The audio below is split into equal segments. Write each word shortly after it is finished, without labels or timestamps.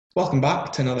Welcome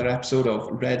back to another episode of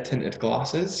Red Tinted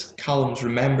Glasses. Callum's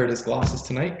remembered his glasses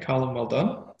tonight. Callum, well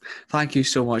done. Thank you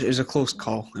so much. It was a close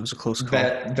call. It was a close call.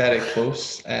 Very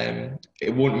close.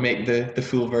 It won't make the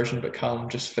full version, but Callum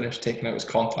just finished taking out his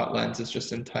contact lenses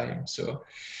just in time. So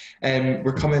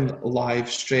we're coming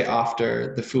live straight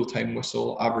after the full-time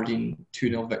whistle. Aberdeen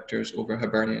 2-0 victors over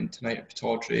Hibernian tonight at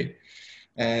Pittodrie.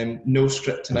 No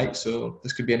script tonight, so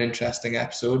this could be an interesting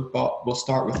episode, but we'll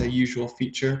start with a usual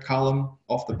feature. Callum,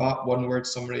 off the bat, one word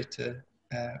summary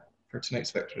for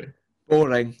tonight's victory.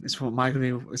 Boring. It's gonna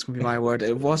be my word.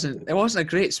 It wasn't a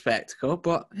great spectacle,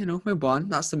 but we won.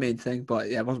 That's the main thing. But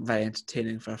yeah, it wasn't very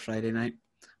entertaining for a Friday night.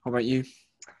 How about you?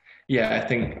 Yeah, I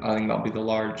think that'll be the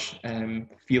large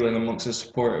feeling amongst the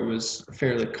support. It was a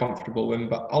fairly comfortable win,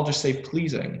 but I'll just say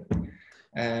pleasing.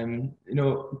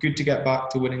 Good to get back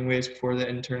to winning ways before the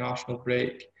international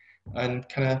break, and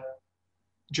kind of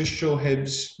just show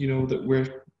Hibs,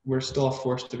 that we're still a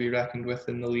force to be reckoned with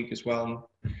in the league as well.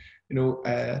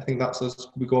 I think that's us.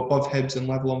 We go above Hibs and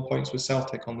level on points with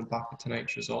Celtic on the back of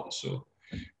tonight's results. So,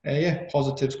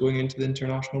 positives going into the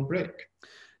international break.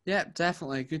 Yeah,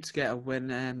 definitely good to get a win.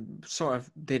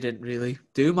 They didn't really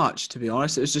do much, to be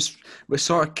honest. It was just it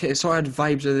sort of had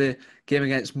vibes of the game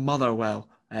against Motherwell,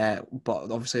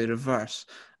 but obviously the reverse,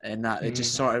 in that it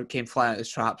just sort of came flying out the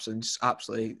traps and just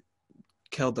absolutely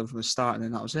killed them from the start, and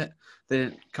then that was it. They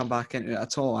didn't come back into it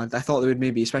at all. And I thought they would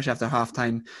maybe, especially after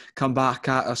half-time, come back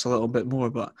at us a little bit more.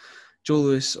 But Joe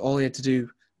Lewis, all he had to do,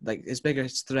 like his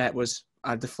biggest threat was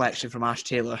a deflection from Ash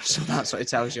Taylor. So that's what it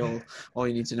tells you all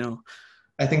you need to know.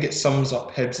 I think it sums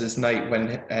up Hibs' night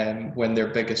when their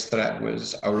biggest threat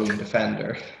was our own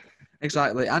defender.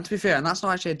 Exactly. And to be fair, and that's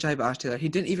not actually a jibe at Ash Taylor, he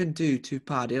didn't even do too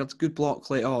bad. He had a good block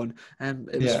late on, and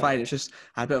it was fine. It's just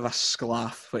a bit of a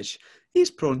sclaff, which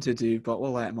he's prone to do, but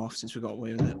we'll let him off since we got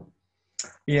away with it.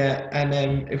 Yeah,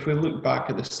 and if we look back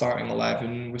at the starting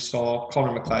 11, we saw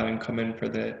Conor McLennan come in for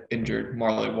the injured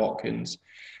Marley Watkins.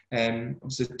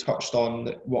 Obviously touched on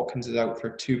that Watkins is out for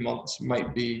 2 months,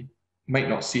 might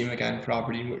not see him again for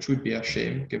Aberdeen, which would be a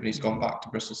shame given he's gone back to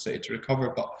Bristol City to recover.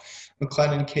 But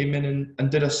McLennan came in and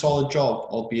did a solid job,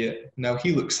 albeit now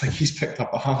he looks like he's picked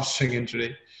up a hamstring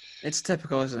injury. It's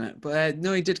typical, isn't it? But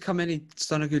no, he did come in. He's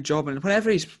done a good job, and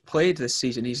whenever he's played this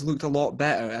season, he's looked a lot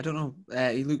better. I don't know.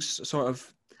 He looks sort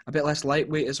of a bit less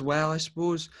lightweight as well, I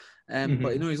suppose.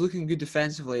 But he's looking good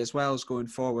defensively as well as going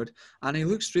forward, and he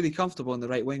looks really comfortable in the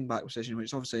right wing back position, which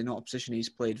is obviously not a position he's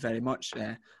played very much.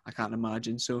 I can't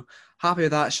imagine. So happy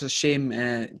with that. It's just a shame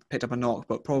picked up a knock,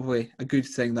 but probably a good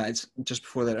thing that it's just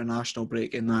before the international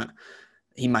break, in that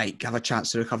he might have a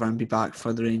chance to recover and be back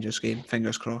for the Rangers game.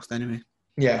 Fingers crossed, anyway.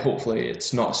 Yeah, hopefully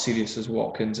it's not as serious as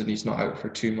Watkins and he's not out for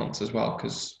 2 months as well,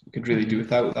 because we could really do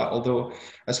without that. Although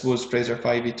I suppose Fraser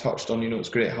Fivey touched on, it's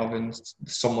great having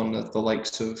someone of the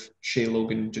likes of Shea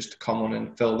Logan just to come on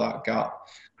and fill that gap.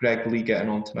 Greg Lee getting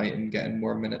on tonight and getting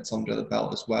more minutes under the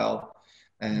belt as well.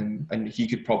 And he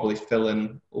could probably fill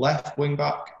in left wing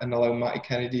back and allow Matty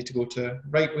Kennedy to go to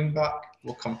right wing back.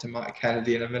 We'll come to Matty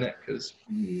Kennedy in a minute because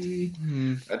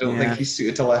I don't think he's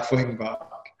suited to left wing back.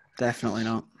 Definitely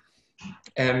not.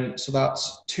 So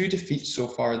that's 2 defeats so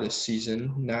far this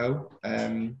season now.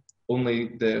 Only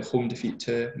the home defeat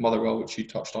to Motherwell, which you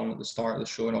touched on at the start of the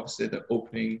show, and obviously the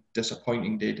opening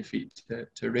disappointing day defeat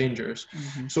to Rangers.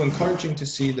 So encouraging to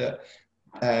see that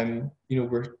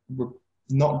we're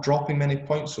not dropping many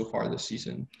points so far this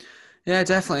season. Yeah,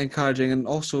 definitely encouraging, and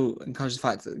also encouraging the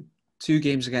fact that 2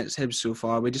 games against Hibs so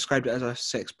far. We described it as a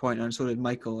 6-pointer, and so did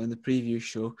Michael in the preview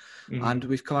show. And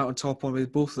we've come out on top one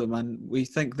with both of them, and we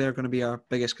think they're going to be our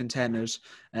biggest contenders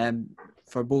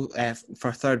for both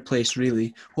for third place.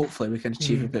 Really, hopefully we can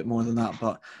achieve a bit more than that,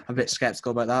 but I'm a bit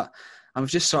sceptical about that. And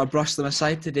we've just sort of brushed them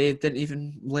aside today. Didn't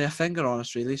even lay a finger on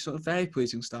us, really. So very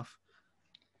pleasing stuff.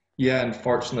 Yeah,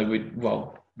 unfortunately,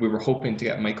 we were hoping to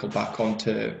get Michael back on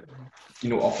to,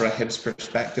 offer a Hibs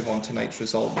perspective on tonight's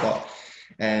result, but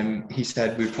he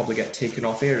said we'd probably get taken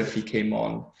off air if he came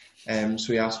on.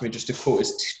 So he asked me just to quote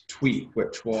his tweet,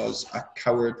 which was a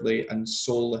cowardly and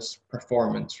soulless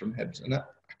performance from Hibs. And I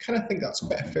kind of think that's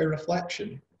quite a fair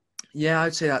reflection. Yeah,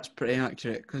 I'd say that's pretty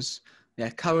accurate because,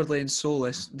 cowardly and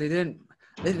soulless, they didn't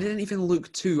even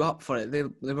look too up for it. They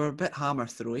were a bit hammer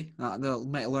throwy. They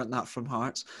might have learnt that from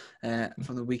Hearts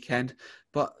from the weekend,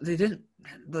 but they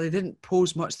didn't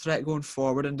pose much threat going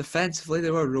forward. And defensively,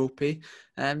 they were ropey.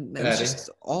 It was just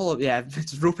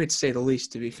it's ropey to say the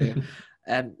least. To be fair,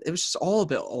 it was just all a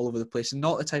bit all over the place, and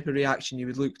not the type of reaction you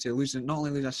would look to not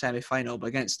only losing a semi-final, but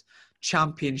against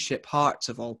Championship Hearts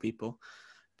of all people.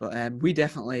 But we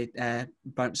definitely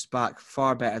bounced back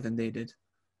far better than they did.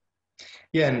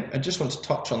 Yeah, and I just want to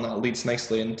touch on that leads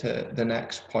nicely into the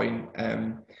next point.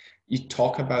 You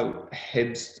talk about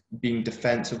Hibs being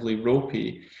defensively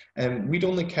ropey. We'd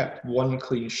only kept one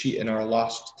clean sheet in our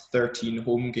last 13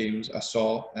 home games, I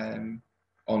saw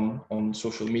on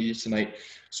social media tonight.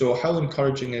 So how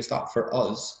encouraging is that for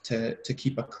us to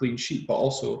keep a clean sheet? But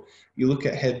also, you look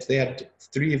at Hibs, they had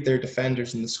three of their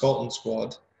defenders in the Scotland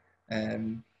squad.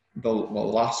 The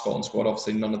last Scotland squad,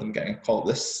 obviously none of them getting a call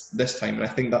this time, and I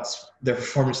think that's their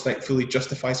performance tonight fully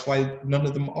justifies why none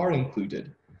of them are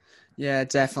included. Yeah,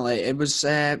 definitely. It was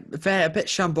a bit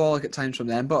shambolic at times from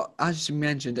them, but as you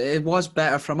mentioned, it was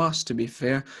better from us, to be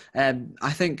fair.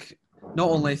 I think not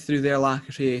only through their lack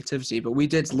of creativity, but we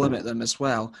did limit them as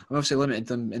well. We obviously limited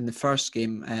them in the first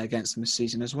game against them this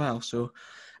season as well. So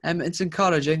it's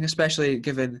encouraging, especially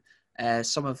given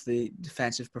some of the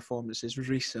defensive performances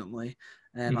recently,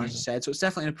 as you said. So it's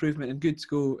definitely an improvement and good to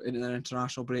go into an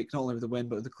international break, not only with the win,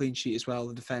 but with the clean sheet as well.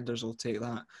 The defenders will take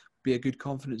that. Be a good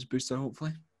confidence booster,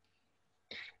 hopefully.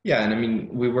 Yeah, and I mean,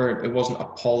 it wasn't a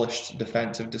polished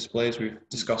defensive display, as we've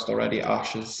discussed already.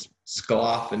 Ash's,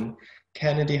 Scalaf, and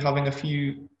Kennedy having a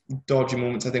few dodgy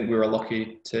moments. I think we were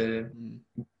lucky to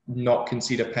not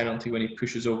concede a penalty when he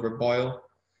pushes over Boyle.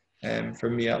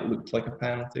 For me, that looked like a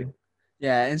penalty.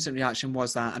 Yeah, instant reaction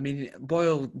was that. I mean,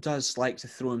 Boyle does like to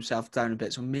throw himself down a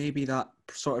bit, so maybe that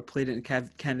sort of played into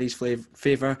Kennedy's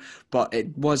favour, but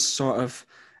it was sort of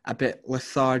a bit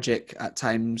lethargic at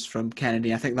times from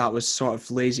Kennedy. I think that was sort of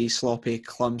lazy, sloppy,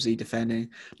 clumsy defending.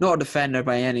 Not a defender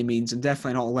by any means, and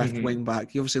definitely not a left wing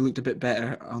back. He obviously looked a bit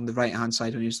better on the right-hand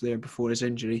side when he was there before his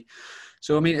injury.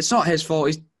 So, I mean, it's not his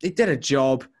fault. He did a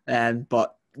job,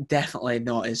 but definitely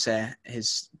not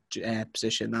his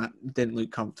position. That didn't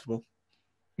look comfortable.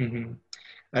 Mm-hmm.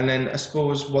 And then I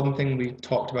suppose one thing we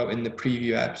talked about in the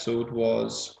preview episode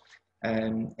was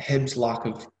Hibs' lack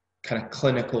of kind of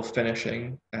clinical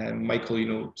finishing.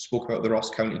 Michael, spoke about the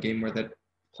Ross County game where they had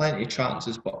plenty of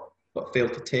chances but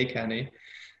failed to take any.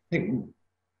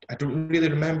 I don't really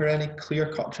remember any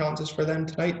clear-cut chances for them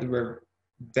tonight. They were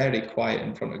very quiet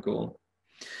in front of goal.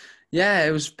 Yeah,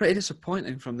 it was pretty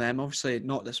disappointing from them. Obviously,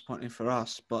 not disappointing for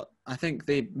us, but I think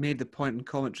they made the point in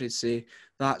commentary to say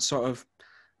that sort of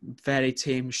very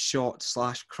tame shot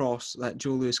 / cross that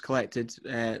Joe Lewis collected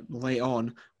late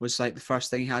on was like the first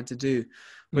thing he had to do,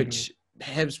 which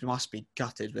Hibs must be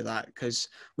gutted with that because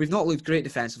we've not looked great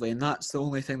defensively, and that's the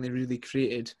only thing they really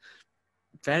created.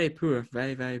 Very poor,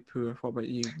 very, very poor. What about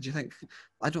you? Do you think?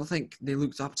 I don't think they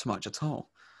looked up to much at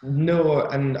all. No,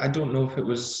 and I don't know if it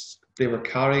was they were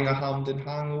carrying a Hampden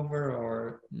hangover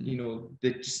or,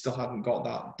 they just still hadn't got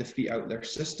that defeat out their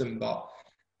system. But,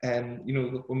 when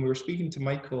we were speaking to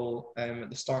Michael at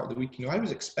the start of the week, I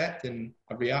was expecting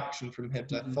a reaction from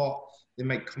Hibs. I thought they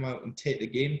might come out and take the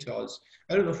game to us.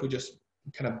 I don't know if we just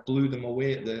kind of blew them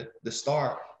away at the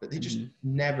start, but they just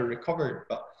never recovered.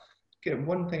 But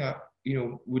one thing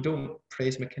we don't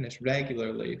praise McInnes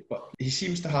regularly, but he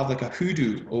seems to have like a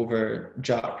hoodoo over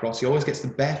Jack Ross. He always gets the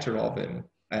better of him.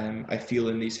 I feel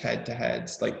in these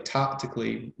head-to-heads, like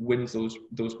tactically wins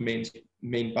those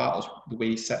main battles the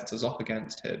way he sets us up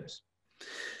against Hibs.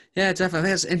 Yeah, definitely. I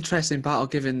think it's an interesting battle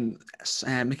given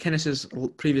McInnes's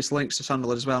previous links to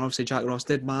Sunderland as well. And obviously, Jack Ross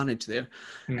did manage there.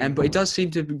 But he does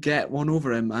seem to get one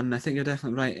over him. And I think you're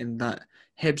definitely right in that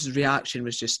Hibs' reaction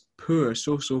was just poor,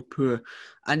 so poor.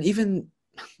 And even,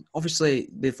 obviously,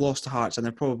 they've lost to Hearts and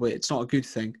it's not a good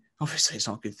thing. Obviously, it's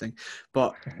not a good thing,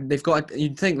 but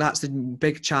you'd think that's the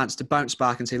big chance to bounce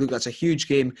back and say, look, that's a huge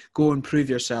game. Go and prove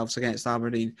yourselves against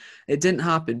Aberdeen. It didn't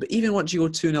happen. But even once you go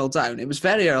 2-0 down, it was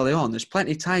very early on. There's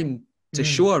plenty of time to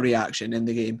show a reaction in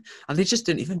the game. And they just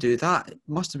didn't even do that. It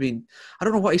must have been, I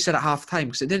don't know what he said at half time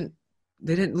because they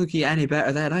didn't look any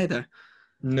better then either.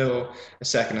 No, the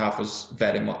second half was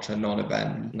very much a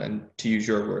non-event. And to use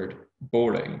your word,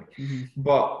 boring.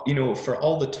 But, for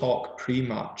all the talk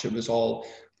pre-match, it was all,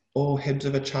 Hibs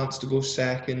have a chance to go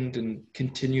second and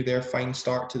continue their fine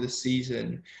start to the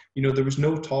season. There was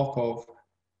no talk of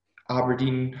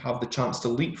Aberdeen have the chance to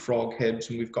leapfrog Hibs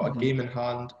and we've got a game in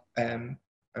hand.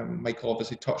 Michael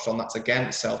obviously touched on that's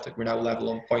against Celtic. We're now level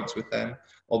on points with them,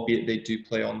 albeit they do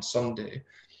play on Sunday.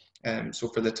 So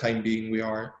for the time being, we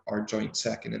are joint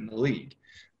second in the league.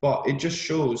 But it just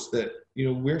shows that,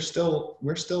 we're still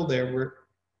there.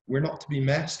 We're not to be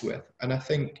messed with. And I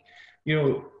think,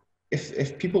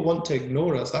 if people want to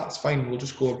ignore us, that's fine. We'll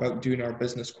just go about doing our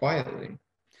business quietly.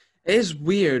 It is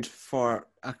weird for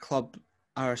a club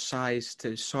our size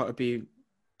to sort of be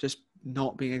just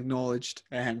not being acknowledged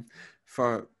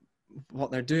for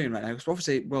what they're doing right now. Because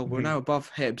obviously, we're now above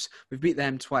Hibs. We've beat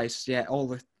them twice. Yeah, all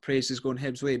the praise is going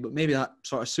Hibs' way, but maybe that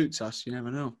sort of suits us. You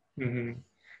never know.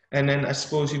 And then I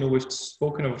suppose, we've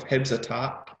spoken of Hibs'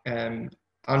 attack.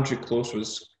 Andrew Close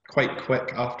was quite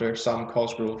quick after Sam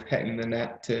Cosgrove hitting the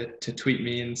net to tweet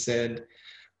me and said,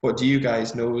 "What do you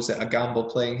guys know? Is it a gamble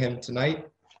playing him tonight?"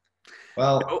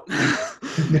 Well, Nope. I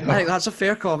think no. that's a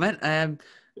fair comment.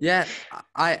 Yeah,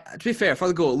 I to be fair, for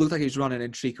the goal, it looked like he was running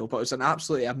in treacle, but it was an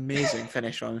absolutely amazing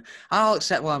finish on him. I'll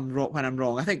accept when I'm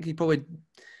wrong. I think he probably,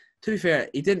 to be fair,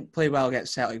 he didn't play well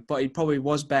against Celtic, but he probably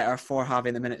was better for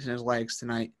having the minutes in his legs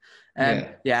tonight. Yeah.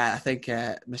 Yeah, I think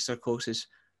Mr. Close is.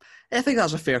 I think that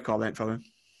was a fair comment from him.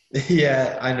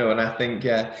 Yeah, I know. And I think,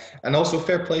 yeah. And also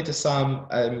fair play to Sam.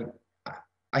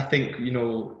 I think,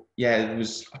 yeah, it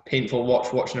was a painful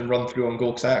watching him run through on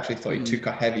goal because I actually thought he took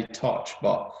a heavy touch,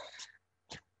 but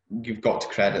you've got to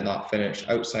credit that finish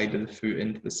outside of the foot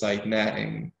into the side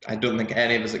netting. I don't think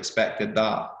any of us expected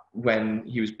that when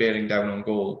he was bearing down on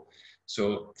goal.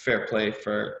 So fair play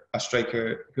for a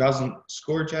striker who hasn't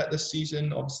scored yet this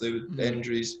season. Obviously with the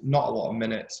injuries, not a lot of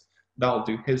minutes. That'll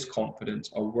do his confidence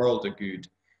a world of good.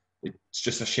 It's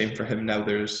just a shame for him now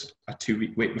there's a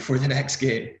 2-week wait before the next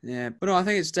game. Yeah, but no, I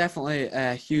think it's definitely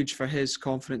huge for his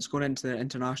confidence going into the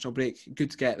international break. Good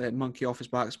to get the monkey off his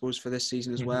back, I suppose, for this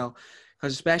season as well.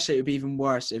 Because especially it would be even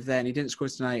worse if then he didn't score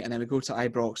tonight and then we go to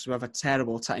Ibrox. We have a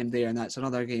terrible time there, and that's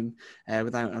another game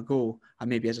without a goal, and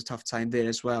maybe has a tough time there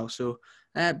as well. So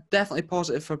definitely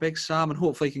positive for Big Sam, and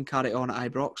hopefully he can carry it on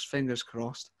at Ibrox. Fingers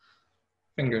crossed.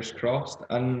 Fingers crossed.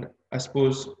 And I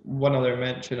suppose one other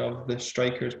mention of the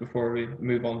strikers before we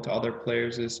move on to other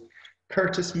players is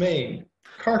Curtis Main.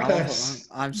 Curtis!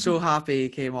 I'm so happy he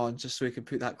came on just so we can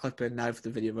put that clip in now for the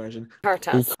video version.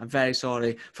 Curtis. I'm very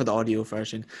sorry for the audio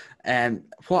version. What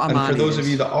a And man for those he of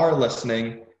is. you that are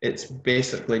listening, it's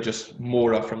basically just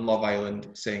Maura from Love Island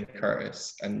saying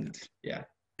Curtis. And yeah.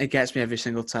 It gets me every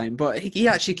single time. But he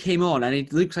actually came on and he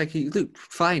looked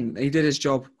fine. He did his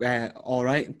job all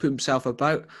right, put himself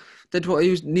about, did what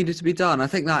needed to be done. I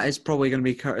think that is probably going to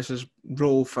be Curtis's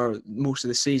role for most of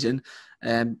the season,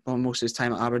 or most of his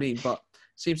time at Aberdeen. But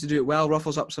seems to do it well,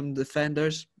 ruffles up some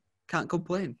defenders, can't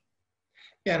complain.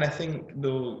 Yeah, and I think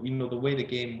though, the way the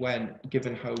game went,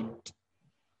 given how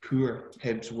poor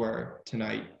Hibs were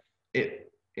tonight, it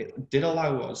did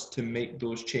allow us to make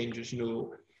those changes.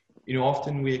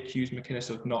 Often we accuse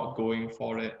McInnes of not going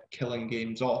for it, killing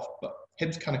games off, but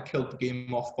Hibs kind of killed the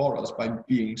game off for us by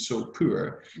being so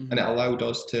poor, and it allowed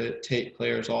us to take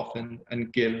players off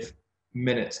and give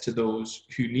minutes to those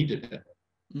who needed it.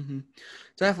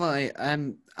 Definitely.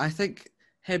 I think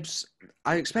Hibs,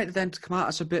 I expected them to come at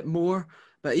us a bit more,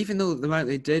 but even though the amount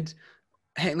they did,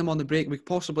 hitting them on the break, we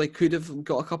possibly could have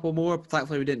got a couple more, but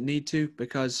thankfully we didn't need to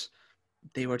because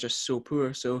they were just so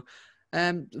poor. So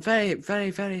very,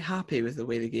 very, very happy with the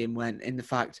way the game went, in the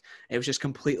fact it was just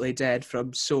completely dead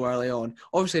from so early on.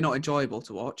 Obviously not enjoyable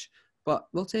to watch, but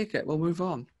we'll take it. We'll move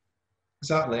on.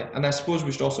 Exactly. And I suppose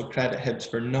we should also credit Hibs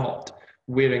for not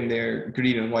wearing their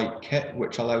green and white kit,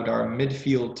 which allowed our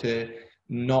midfield to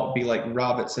not be like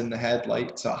rabbits in the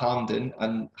headlights at Hampden,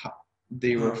 and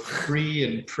they were free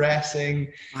and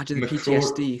pressing. Imagine the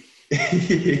PTSD.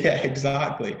 Yeah,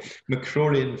 exactly.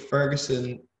 McCrory and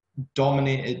Ferguson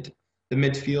dominated the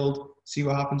midfield. See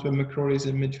what happens when McCrory's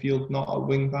in midfield, not a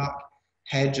wing back.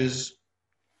 Hedges,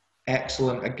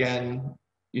 excellent again,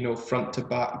 front to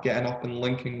back, getting up and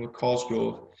linking with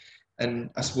Cosgrove.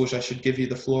 And I suppose I should give you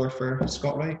the floor for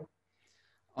Scott Wright.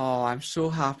 Oh, I'm so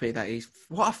happy that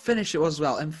what a finish it was as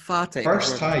well. Emphatic.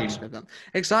 First time.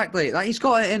 Exactly. Like, he's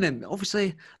got it in him,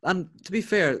 obviously. And to be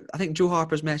fair, I think Joe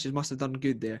Harper's message must have done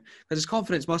good there, because his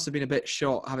confidence must have been a bit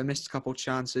shot, having missed a couple of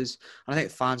chances. And I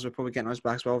think fans were probably getting on his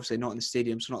back as well, obviously not in the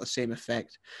stadium, so not the same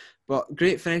effect. But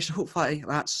great finish. Hopefully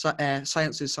that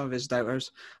silences some of his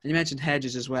doubters. And you mentioned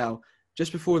Hedges as well.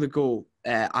 Just before the goal,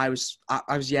 I was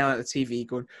yelling at the TV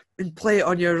going, and play it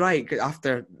on your right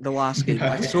after the last game.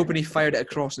 I was hoping he fired it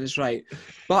across on his right.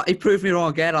 But he proved me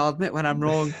wrong again. I'll admit when I'm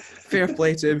wrong. Fair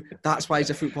play to him. That's why he's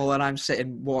a footballer, and I'm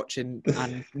sitting watching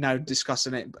and now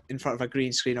discussing it in front of a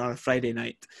green screen on a Friday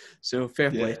night. So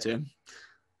fair play to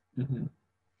him.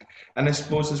 And I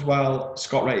suppose as well,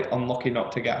 Scott Wright unlucky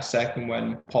not to get a second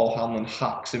when Paul Hanlon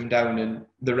hacks him down and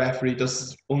the referee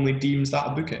only deems that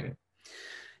a booking.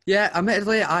 Yeah,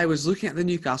 admittedly, I was looking at the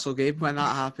Newcastle game when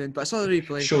that happened, but I saw the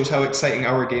replay. Shows how exciting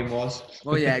our game was.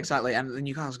 Oh, yeah, exactly. And the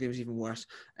Newcastle game was even worse.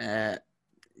 Yeah,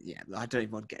 I don't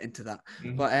even want to get into that.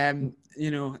 But,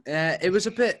 it was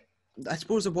a bit, I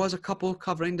suppose there was a couple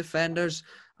covering defenders,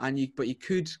 but you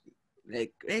could,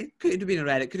 it could have been a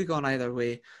red. It could have gone either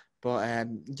way. But,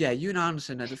 Ewan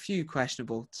Anderson had a few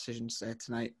questionable decisions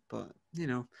tonight. But,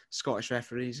 Scottish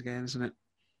referees again, isn't it?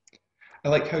 I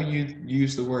like how you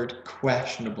use the word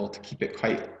questionable to keep it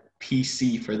quite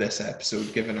PC for this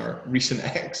episode, given our recent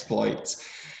exploits.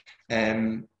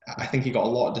 I think he got a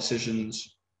lot of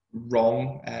decisions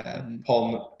wrong.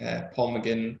 Paul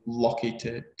McGinn lucky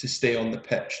to stay on the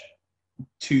pitch.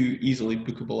 2 easily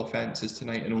bookable offences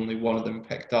tonight, and only one of them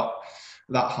picked up.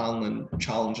 That Hanlon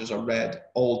challenges a red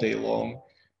all day long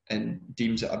and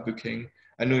deems it a booking.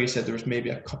 I know you said there was maybe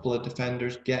a couple of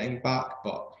defenders getting back,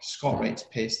 but Scott Wright's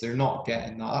pace, they're not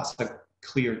getting that. That's a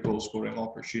clear goal-scoring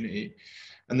opportunity.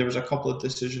 And there was a couple of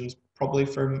decisions, probably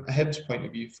from a Hibs point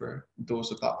of view, for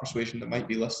those of that persuasion that might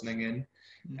be listening in.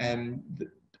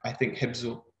 I think Hibs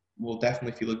will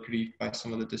definitely feel aggrieved by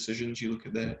some of the decisions. You look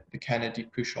at the Kennedy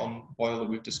push on Boyle that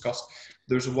we've discussed.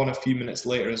 There's one a few minutes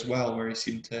later as well where he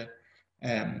seemed to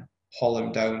haul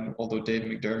him down, although Dave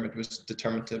McDermott was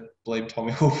determined to blame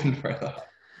Tommy Hoven for that.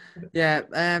 Yeah,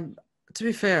 to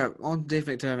be fair, on Dave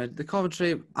McDermott, the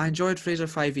commentary, I enjoyed Fraser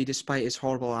Fivey despite his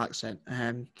horrible accent.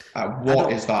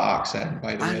 What is that accent,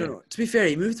 by the way? I don't know. To be fair,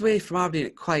 he moved away from Aberdeen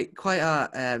at quite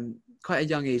a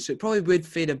young age, so it probably would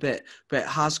fade a bit, but it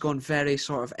has gone very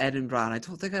sort of Edinburgh, and I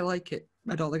don't think I like it.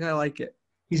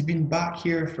 He's been back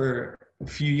here for a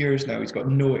few years now. He's got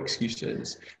no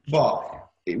excuses. But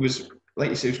it was, like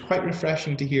you said, it was quite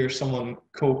refreshing to hear someone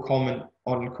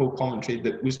co-commentary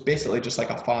that was basically just like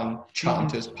a fan chatting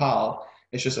to his pal.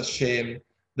 It's just a shame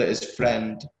that his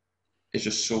friend is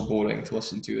just so boring to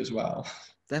listen to as well.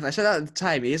 Definitely. I said that at the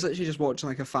time. He is literally just watching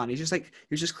like a fan. He was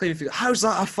just claiming, how's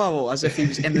that a foul? As if he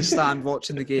was in the stand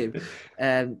watching the game.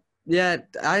 Yeah,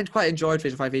 I quite enjoyed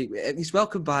Fraser Fivey. He's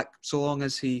welcome back so long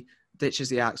as he ditches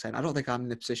the accent. I don't think I'm in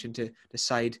the position to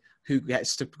decide who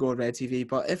gets to go on Red TV,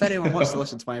 but if anyone wants to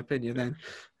listen to my opinion,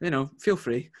 then, feel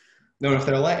free. No, if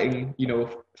they're letting,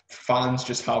 fans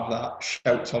just have that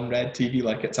shouts on Red TV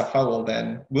like it's a foul,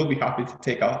 then we'll be happy to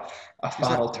take a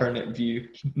fan alternate view.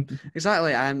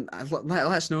 Exactly. Let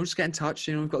us know. Just get in touch.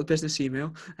 We've got the business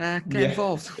email. Get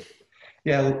involved.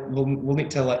 Yeah, we'll need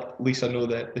to let Lisa know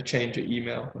the change of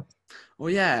email. Oh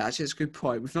yeah, actually, it's a good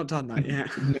point. We've not done that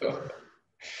yet. No.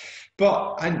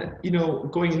 But,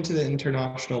 going into the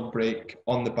international break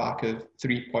on the back of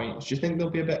 3 points, do you think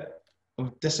there'll be a bit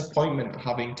of disappointment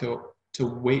having to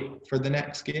wait for the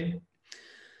next game?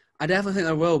 I definitely think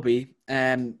there will be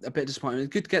a bit disappointing. It's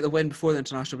good to get the win before the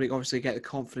international break, obviously get the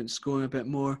confidence going a bit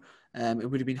more. It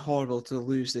would have been horrible to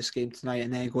lose this game tonight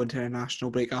and then go into a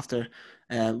national break after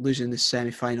losing the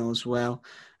semi-final as well.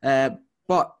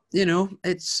 But,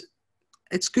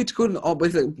 it's good to go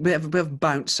with a bit of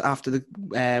bounce after the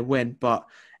win, but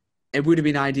it would have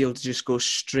been ideal to just go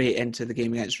straight into the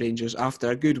game against Rangers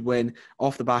after a good win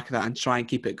off the back of that and try and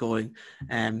keep it going.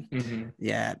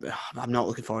 Yeah, I'm not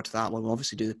looking forward to that one. We'll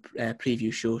obviously do the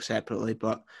preview show separately,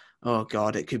 but oh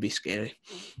God, it could be scary.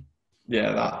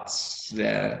 Yeah, that's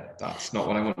not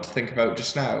what I want to think about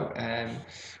just now.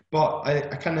 But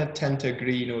I kind of tend to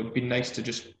agree, it'd be nice to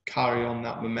just carry on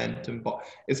that momentum, but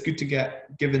it's good to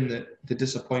get, given the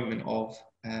disappointment of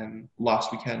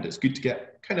last weekend, it's good to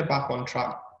get kind of back on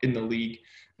track in the league,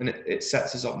 and it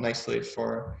sets us up nicely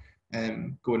for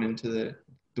going into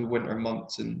the winter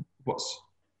months and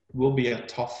will be a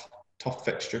tough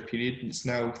fixture period. It's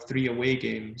now 3 away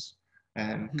games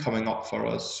coming up for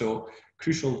us, so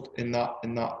crucial in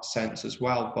that sense as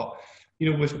well. But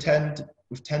we've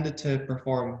tended to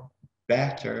perform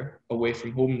better away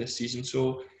from home this season.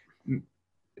 So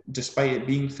despite it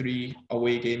being 3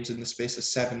 away games in the space of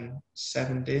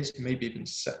seven days, maybe even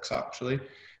 6 actually,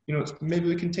 maybe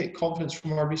we can take confidence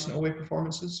from our recent away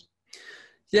performances.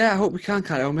 Yeah, I hope we can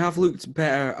carry on. We have looked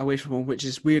better away from home, which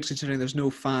is weird considering there's no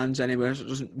fans anywhere.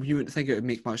 So you wouldn't think it would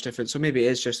make much difference. So maybe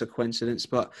it is just a coincidence.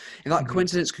 But if that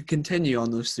coincidence could continue on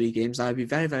those 3 games, I'd be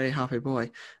very, very happy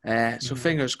boy. So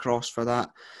fingers crossed for that.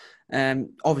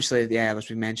 Obviously, as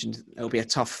we mentioned, it'll be a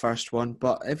tough first one.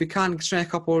 But if we can string a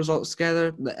couple of results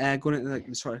together, going into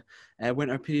the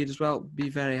winter period as well, be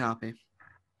very happy.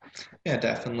 Yeah,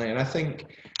 definitely. And I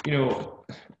think,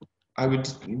 we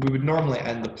would normally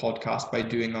end the podcast by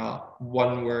doing a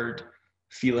 1-word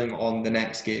feeling on the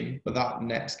next game, but that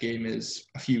next game is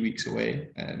a few weeks away,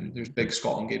 and there's big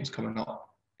Scotland games coming up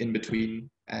in between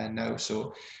now,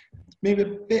 so maybe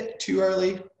a bit too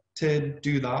early to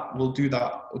do that. We'll do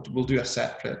a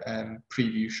separate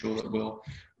preview show that we'll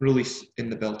release in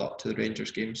the build up to the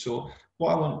Rangers game. So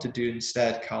what I want to do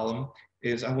instead, Callum,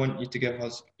 is I want you to give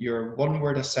us your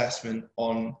 1-word assessment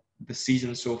on the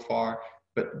season so far,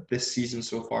 but this season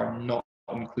so far, not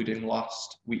including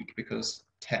last week, because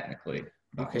technically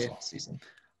that was last season.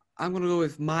 I'm going to go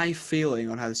with my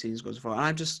feeling on how the season's going so far.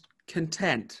 I'm just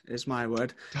content is my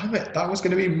word. Damn it, that was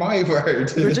going to be my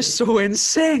word. We're just so in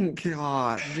sync.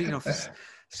 Oh, reading off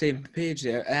same page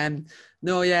there.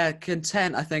 No, yeah,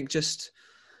 content. I think just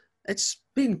it's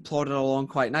been plodded along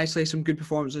quite nicely. Some good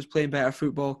performances, playing better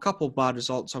football. A couple of bad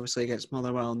results, obviously against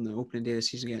Motherwell on the opening day of the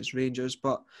season against Rangers,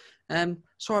 but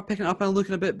sort of picking it up and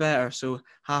looking a bit better. So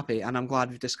happy, and I'm glad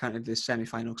we've discounted this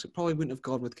semi-final because it probably wouldn't have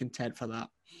gone with content for that.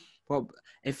 Well,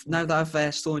 if now that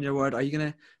I've stolen your word, are you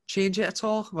going to change it at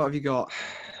all? What have you got?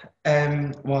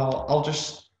 Well, I'll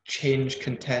just change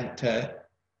content to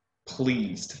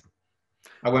pleased.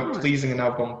 I went pleasing and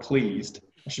now I've gone pleased.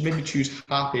 I should maybe choose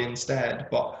happy instead.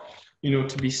 But,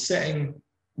 to be sitting,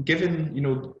 given,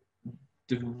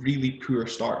 the really poor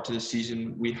start to the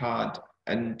season we had,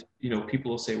 and,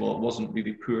 people will say, well, it wasn't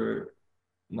really poor,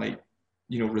 like,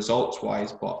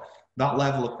 results-wise, but that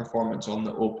level of performance on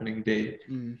the opening day,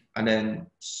 and then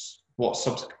what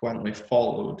subsequently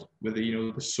followed with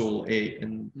the Soul 8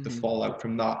 and the fallout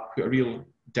from that put a real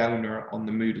downer on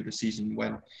the mood of the season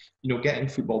when, getting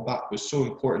football back was so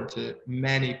important to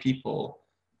many people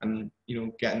and,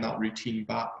 getting that routine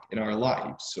back in our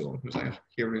lives. So it was like,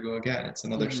 here we go again. It's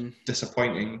another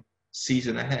disappointing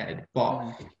season ahead.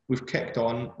 But we've kicked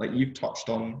on, like you've touched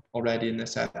on already in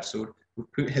this episode.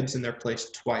 We've put Hibs in their place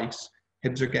twice.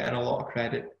 Hibs are getting a lot of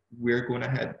credit. We're going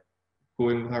ahead,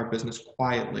 going with our business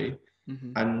quietly.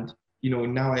 And,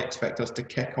 now I expect us to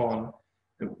kick on.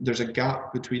 There's a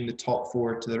gap between the top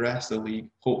 4 to the rest of the league.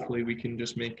 Hopefully we can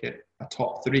just make it a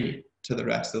top 3 to the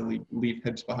rest of the league, leave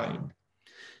Hibs behind.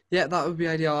 Yeah, that would be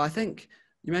ideal. I think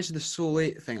you mentioned the Soul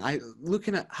 8 thing.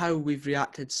 Looking at how we've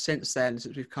reacted since then,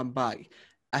 since we've come back,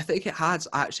 I think it has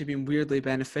actually been weirdly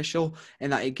beneficial in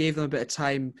that it gave them a bit of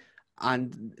time,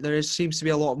 and seems to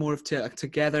be a lot more of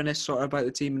togetherness sort of about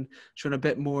the team and showing a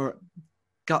bit more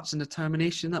guts and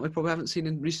determination that we probably haven't seen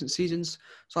in recent seasons.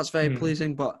 So that's very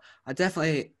pleasing. But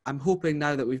I'm hoping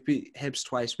now that we've beat Hibs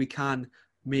twice, we can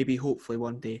maybe hopefully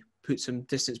one day put some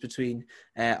distance between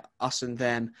us and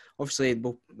them. Obviously,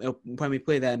 when we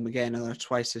play them again another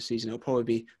twice this season, it'll probably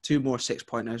be 2 more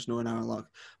 6-pointers, knowing our luck.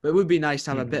 But it would be nice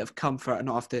to have a bit of comfort and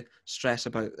not have to stress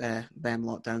about them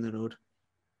lot down the road.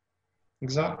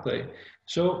 Exactly.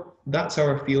 So that's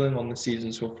our feeling on the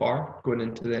season so far, going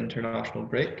into the international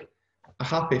break. A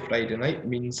happy Friday night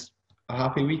means a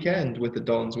happy weekend with the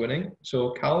Dons winning. So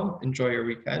Callum, enjoy your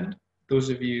weekend. Those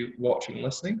of you watching,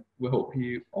 listening, we hope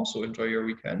you also enjoy your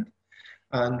weekend.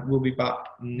 And we'll be back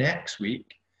next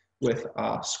week with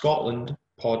a Scotland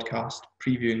podcast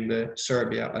previewing the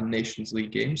Serbia and Nations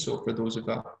League game. So for those of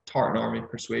a Tartan Army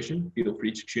persuasion, feel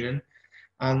free to tune in.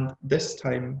 And this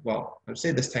time, well, I would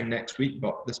say this time next week,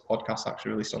 but this podcast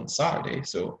actually released on Saturday.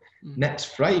 So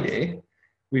next Friday,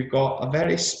 we've got a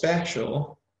very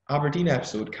special Aberdeen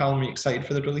episode. Callum, are you excited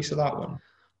for the release of that one?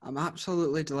 I'm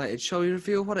absolutely delighted. Shall we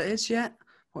reveal what it is yet?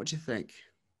 What do you think?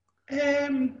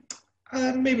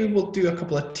 Maybe we'll do a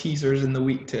couple of teasers in the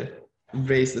week to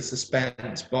raise the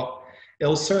suspense, but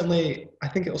I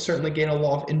think it'll certainly gain a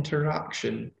lot of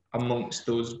interaction amongst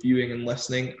those viewing and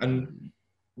listening, and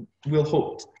we'll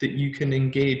hope that you can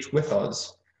engage with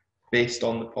us based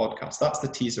on the podcast. That's the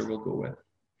teaser we'll go with.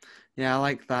 Yeah, I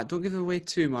like that. Don't give away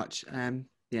too much.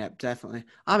 Yeah, definitely.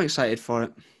 I'm excited for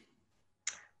it.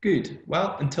 Good.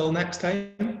 Well, until next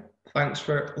time, thanks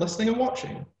for listening and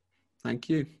watching. Thank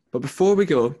you. But before we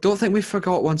go, don't think we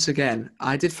forgot once again.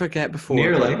 I did forget before.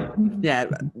 Nearly. Yeah.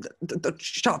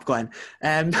 Shut up, Glenn.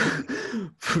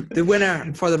 The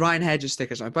winner for the Ryan Hedges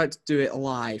stickers, I'm about to do it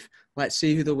live. Let's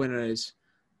see who the winner is.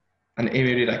 And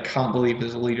Amy Reid, I can't believe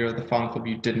as a leader of the fan club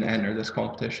you didn't enter this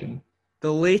competition.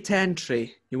 The late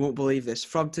entry, you won't believe this,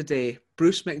 from today,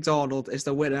 Bruce McDonald is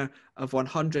the winner of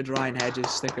 100 Ryan Hedges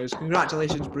stickers.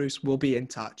 Congratulations, Bruce. We'll be in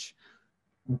touch.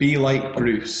 Be like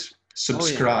Bruce.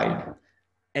 Subscribe. Oh,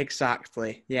 yeah.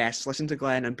 Exactly. Yes, listen to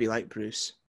Glenn and be like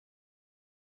Bruce.